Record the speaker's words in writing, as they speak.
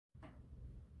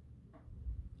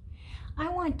I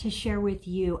want to share with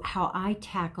you how I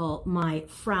tackle my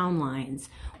frown lines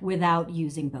without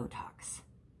using Botox.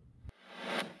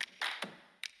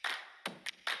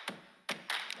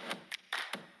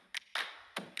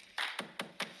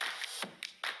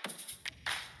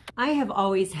 I have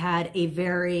always had a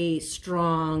very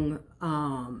strong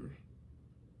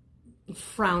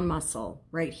frown muscle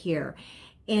right here.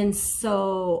 And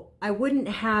so I wouldn't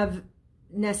have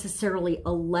necessarily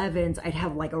 11s. I'd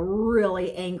have like a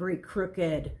really angry,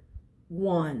 crooked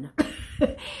one.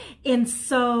 And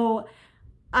so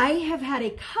I have had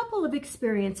a couple of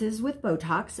experiences with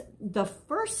Botox. The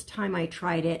first time I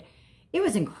tried it, it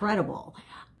was incredible.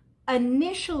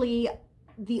 Initially,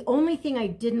 the only thing I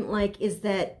didn't like is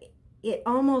that it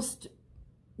almost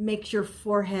makes your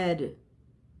forehead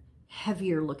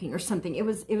heavier looking or something. It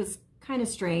was kind of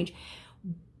strange,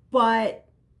 but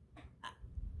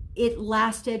it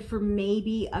lasted for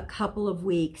maybe a couple of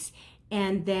weeks,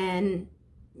 and then,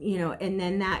 and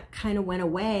then that kind of went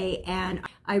away, and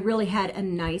I really had a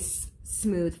nice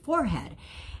smooth forehead.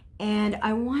 And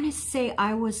I want to say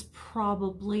I was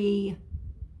probably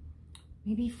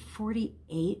maybe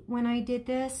 48 when I did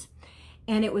this,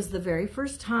 and it was the very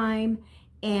first time,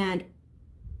 and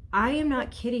I am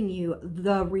not kidding you,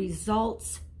 the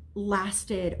results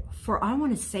lasted for, I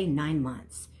want to say, 9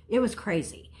 months. It was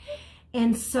crazy.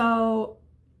 And so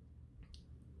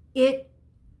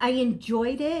I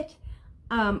enjoyed it.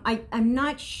 I'm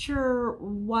not sure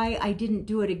why I didn't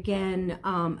do it again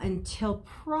until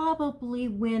probably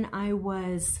when I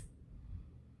was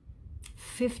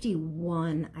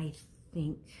 51, I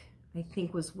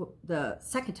think was the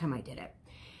second time I did it.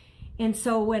 And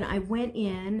so when I went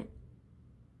in,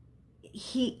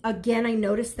 again, I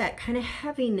noticed that kind of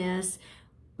heaviness,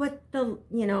 but the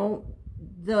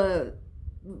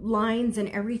lines and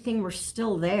everything were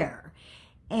still there,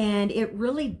 and it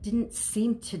really didn't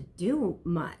seem to do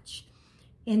much.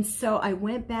 And so I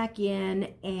went back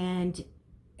in, and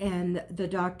the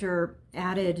doctor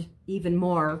added even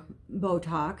more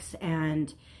Botox,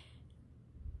 and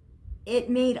it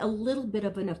made a little bit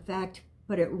of an effect,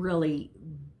 but it really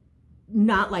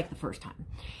not like the first time.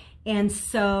 And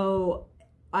so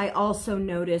I also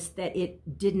noticed that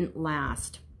it didn't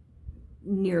last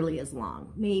nearly as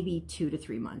long, maybe 2 to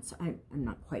 3 months. I'm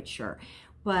not quite sure,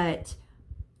 but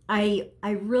I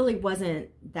really wasn't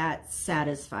that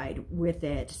satisfied with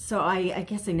it. So I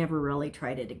guess I never really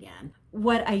tried it again.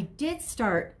 What I did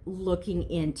start looking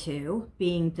into,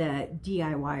 being the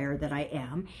DIYer that I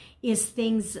am, is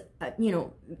things,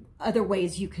 other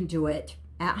ways you can do it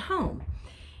at home.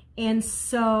 And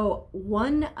so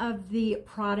one of the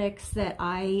products that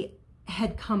I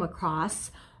had come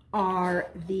across are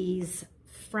these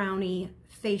Frowny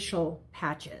facial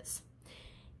patches.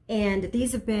 And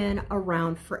these have been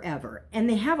around forever. And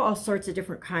they have all sorts of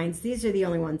different kinds. These are the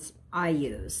only ones I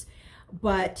use.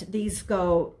 But these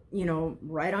go,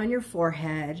 right on your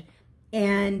forehead.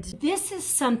 And this is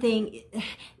something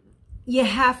you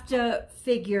have to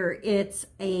figure it's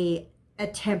a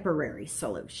temporary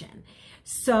solution.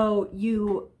 So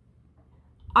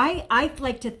I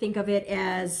like to think of it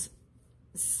as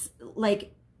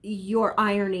like you're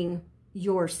ironing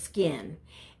your skin,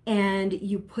 and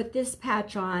you put this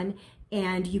patch on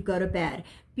and you go to bed,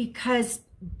 because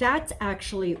that's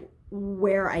actually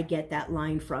where I get that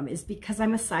line from, is because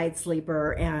I'm a side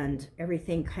sleeper and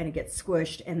everything kind of gets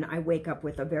squished and I wake up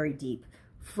with a very deep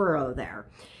furrow there.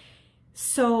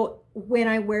 So when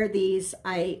I wear these,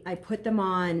 I put them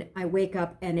on, I wake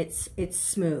up and it's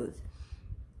smooth.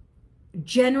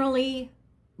 Generally,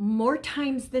 more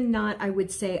times than not, I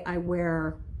would say I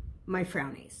wear my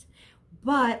Frownies,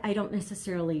 but I don't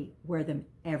necessarily wear them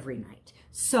every night.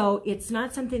 So it's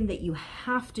not something that you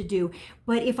have to do,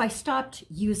 but if I stopped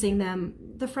using them,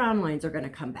 the frown lines are going to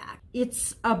come back.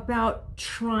 It's about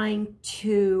trying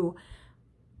to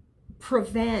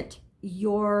prevent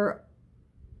your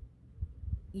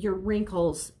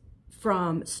wrinkles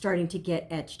from starting to get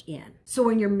etched in. So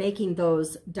when you're making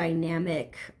those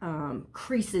dynamic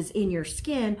creases in your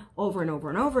skin over and over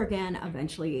and over again,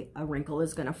 eventually a wrinkle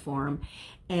is going to form.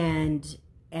 And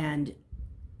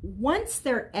once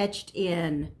they're etched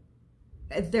in,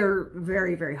 they're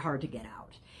very, very hard to get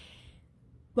out.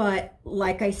 But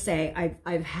like I say,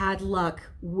 I've had luck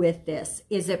with this.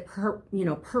 Is it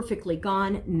perfectly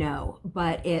gone? No,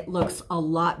 but it looks a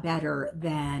lot better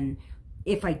than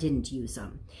if I didn't use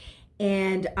them.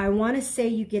 And I want to say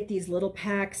you get these little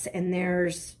packs, and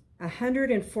there's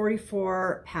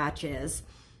 144 patches,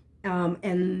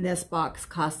 and this box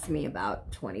costs me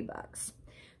about 20 bucks.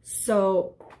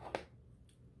 So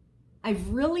I've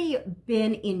really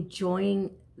been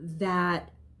enjoying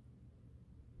that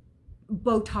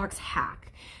Botox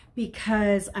hack,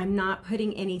 because I'm not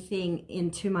putting anything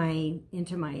into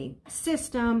my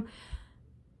system,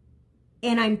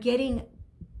 and I'm getting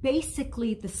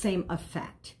basically the same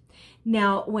effect.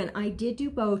 Now, when I did do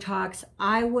Botox,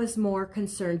 I was more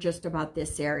concerned just about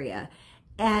this area.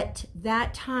 At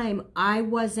that time, I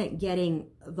wasn't getting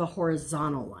the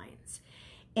horizontal lines,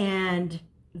 and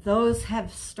those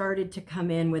have started to come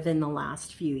in within the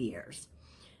last few years.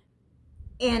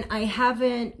 And I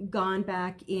haven't gone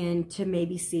back in to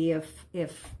maybe see if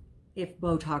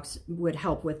Botox would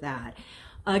help with that.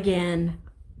 Again,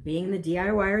 being the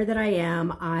DIYer that I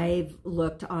am, I've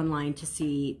looked online to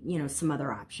see, you know, some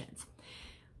other options.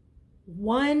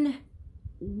 One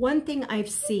thing I've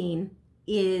seen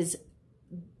is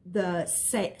the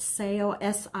SIO,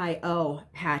 S-I-O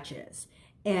patches.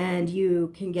 And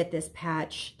you can get this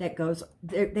patch that goes,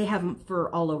 they have them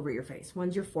for all over your face.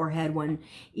 One's your forehead, one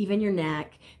even your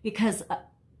neck. Because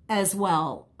as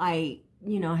well, I,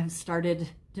 you know, have started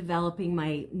developing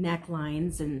my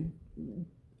necklines, and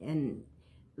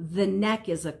the neck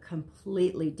is a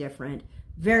completely different,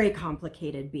 very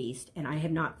complicated beast, and I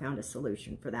have not found a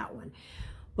solution for that one.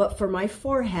 But for my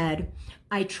forehead,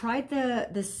 I tried the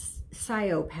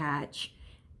SIO patch.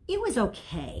 It was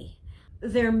okay.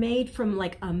 They're made from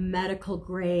like a medical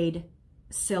grade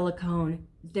silicone.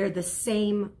 They're the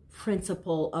same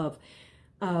principle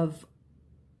of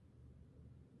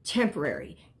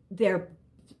temporary. They're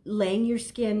laying your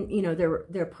skin, you know,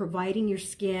 they're providing your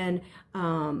skin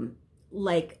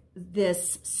like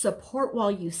this support while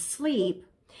you sleep,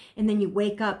 and then you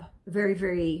wake up very,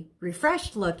 very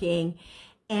refreshed looking.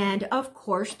 And of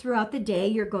course, throughout the day,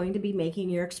 you're going to be making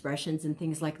your expressions and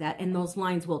things like that, and those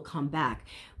lines will come back.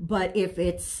 But if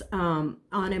it's on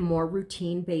a more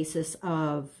routine basis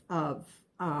of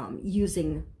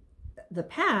using the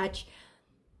patch,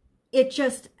 it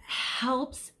just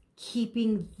helps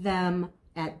keeping them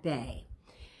at bay.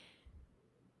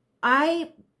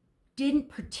 I didn't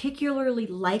particularly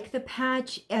like the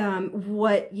patch.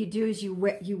 What you do is you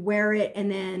wear it,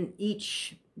 and then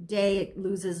each day it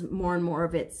loses more and more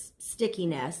of its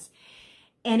stickiness,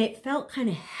 and it felt kind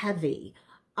of heavy.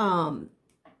 And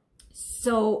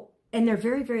they're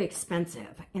very, very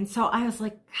expensive. And so I was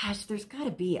like, gosh, there's got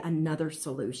to be another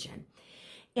solution.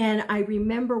 And I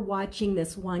remember watching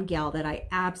this one gal that I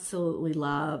absolutely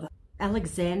love,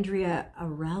 Alexandria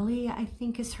Arelli, I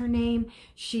think is her name.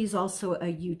 She's also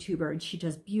a YouTuber, and she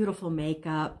does beautiful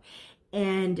makeup.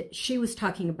 And she was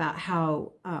talking about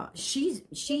how she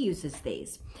uses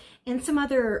these, and some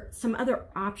other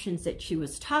options that she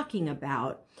was talking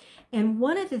about. And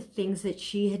one of the things that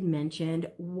she had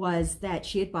mentioned was that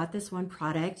she had bought this one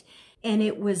product, and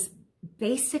it was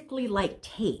basically like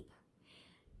tape.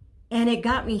 And it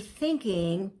got me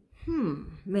thinking,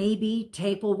 maybe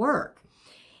tape will work.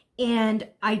 And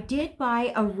I did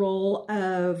buy a roll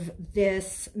of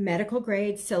this medical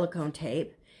grade silicone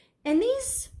tape, and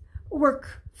these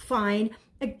work fine.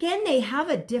 Again, they have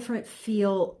a different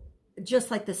feel,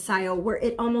 just like the SIO, where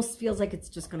it almost feels like it's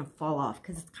just going to fall off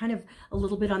because it's kind of a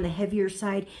little bit on the heavier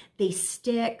side. They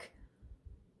stick,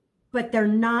 but they're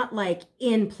not like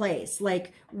in place.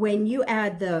 Like when you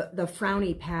add the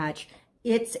Frowny patch,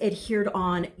 it's adhered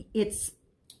on.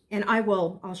 And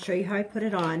I'll show you how I put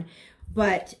it on,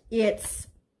 but it's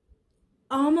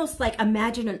almost like,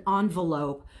 imagine an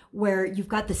envelope where you've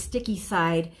got the sticky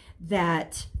side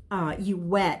that you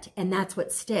wet, and that's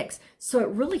what sticks. So it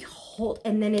really holds,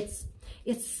 and then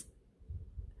it's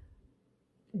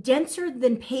denser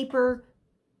than paper,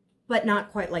 but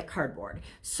not quite like cardboard.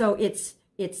 So it's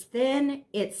thin,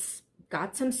 it's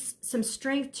got some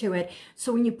strength to it.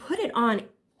 So when you put it on,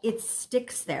 it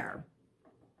sticks there.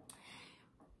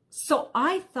 So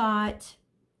I thought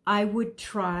I would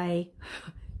try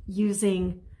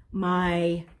using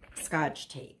my Scotch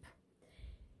tape.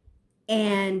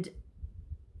 And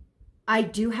I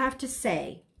do have to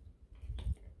say,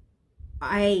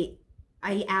 I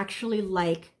actually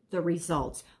like the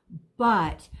results,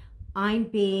 but I'm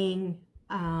being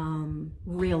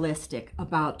realistic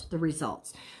about the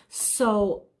results.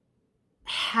 So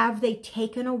have they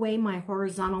taken away my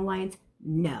horizontal lines?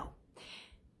 No.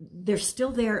 They're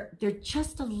still there. They're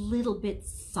just a little bit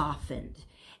softened.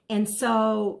 And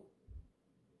so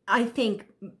I think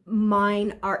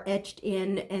mine are etched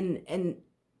in, and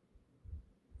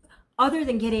other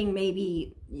than getting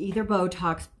maybe either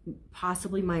Botox,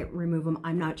 possibly might remove them,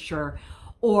 I'm not sure,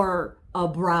 or a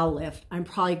brow lift, I'm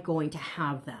probably going to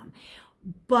have them.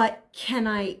 But can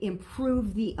I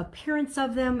improve the appearance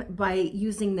of them by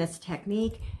using this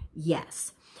technique?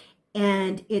 Yes.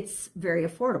 And it's very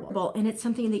affordable, and it's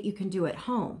something that you can do at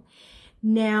home.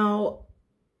 Now,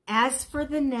 as for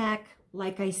the neck,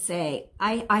 like I say,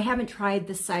 I haven't tried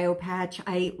the Sio patch.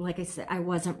 Like I said, I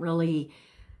wasn't really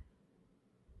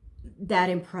that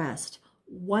impressed.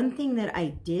 One thing that I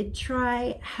did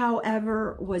try,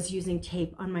 however, was using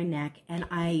tape on my neck, and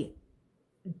I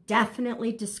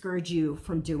definitely discourage you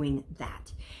from doing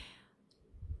that.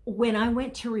 When I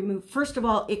went to remove, first of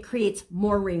all, it creates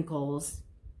more wrinkles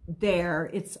there.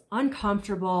 It's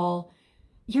uncomfortable.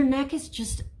 Your neck is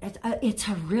just, it's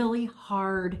a really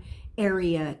hard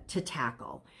area to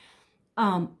tackle.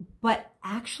 But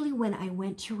actually, when I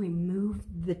went to remove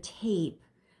the tape,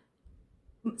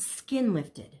 skin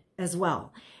lifted as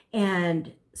well.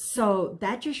 And so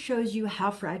that just shows you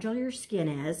how fragile your skin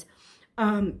is.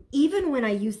 Even when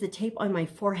I use the tape on my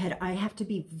forehead, I have to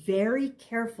be very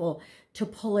careful to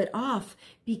pull it off,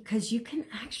 because you can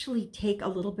actually take a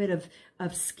little bit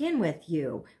of skin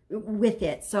with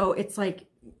it. So it's like,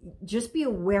 just be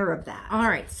aware of that. All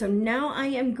right, so now I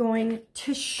am going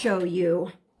to show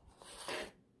you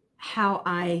how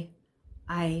I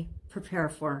prepare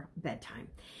for bedtime.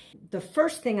 The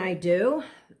first thing I do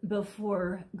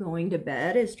before going to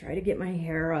bed is try to get my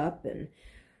hair up and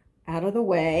out of the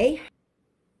way.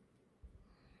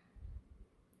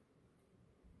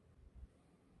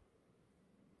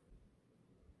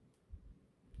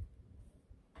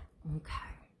 Okay.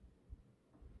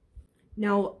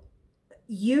 Now,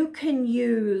 you can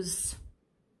use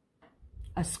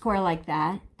a square like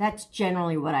that. That's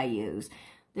generally what I use.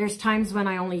 There's times when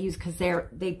I only use, because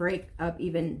they break up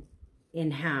even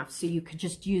in half, so you could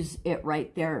just use it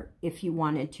right there if you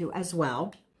wanted to as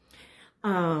well.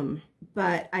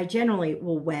 But I generally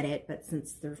will wet it, but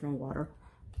since there's no water,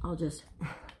 I'll just...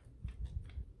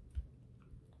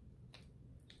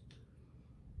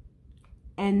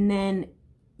 And then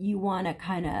you want to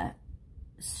kind of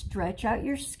stretch out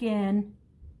your skin,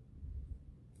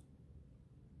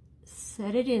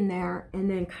 set it in there, and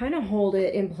then kind of hold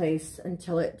it in place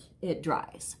until it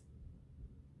dries.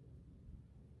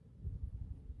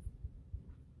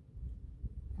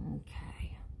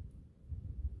 Okay.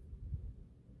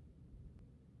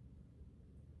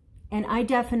 And I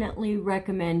definitely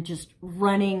recommend just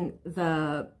running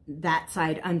that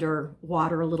side under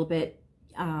water a little bit,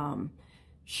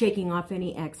 shaking off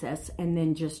any excess, and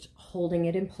then just holding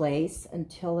it in place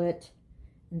until it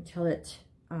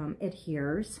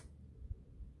adheres.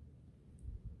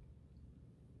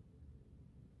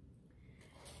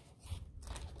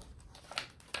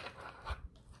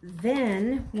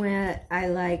 Then what I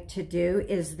like to do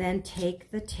is then take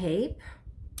the tape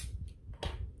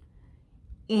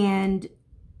and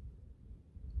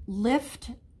lift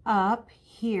up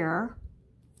here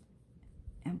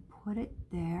and put it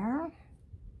there.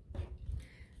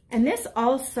 And this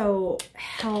also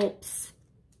helps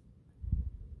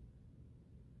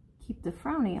keep the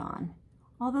frowny on.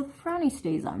 Although the frowny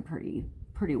stays on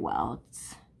pretty well.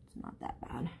 It's not that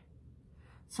bad.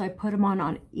 So I put them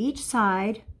on each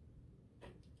side.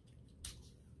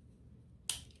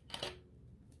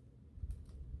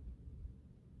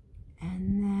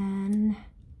 And then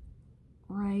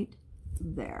right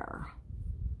there.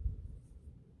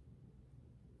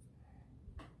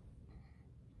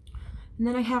 And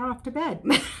then I head off to bed.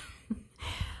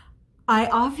 I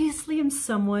obviously am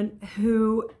someone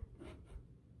who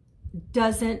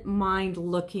doesn't mind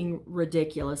looking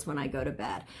ridiculous when I go to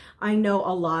bed. I know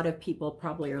a lot of people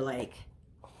probably are like,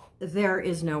 there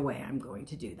is no way I'm going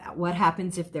to do that. What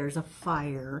happens if there's a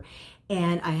fire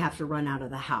and I have to run out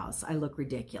of the house? I look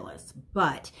ridiculous.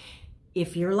 But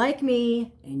if you're like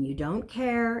me and you don't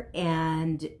care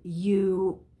and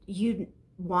you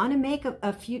want to make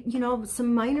a few,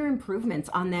 some minor improvements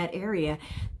on that area,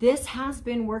 this has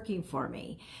been working for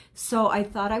me. So I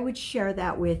thought I would share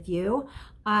that with you.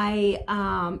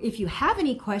 If you have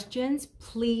any questions,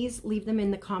 please leave them in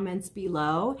the comments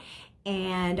below.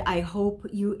 And I hope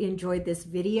you enjoyed this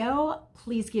video.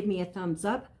 Please give me a thumbs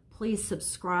up. Please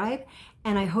subscribe.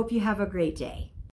 And I hope you have a great day.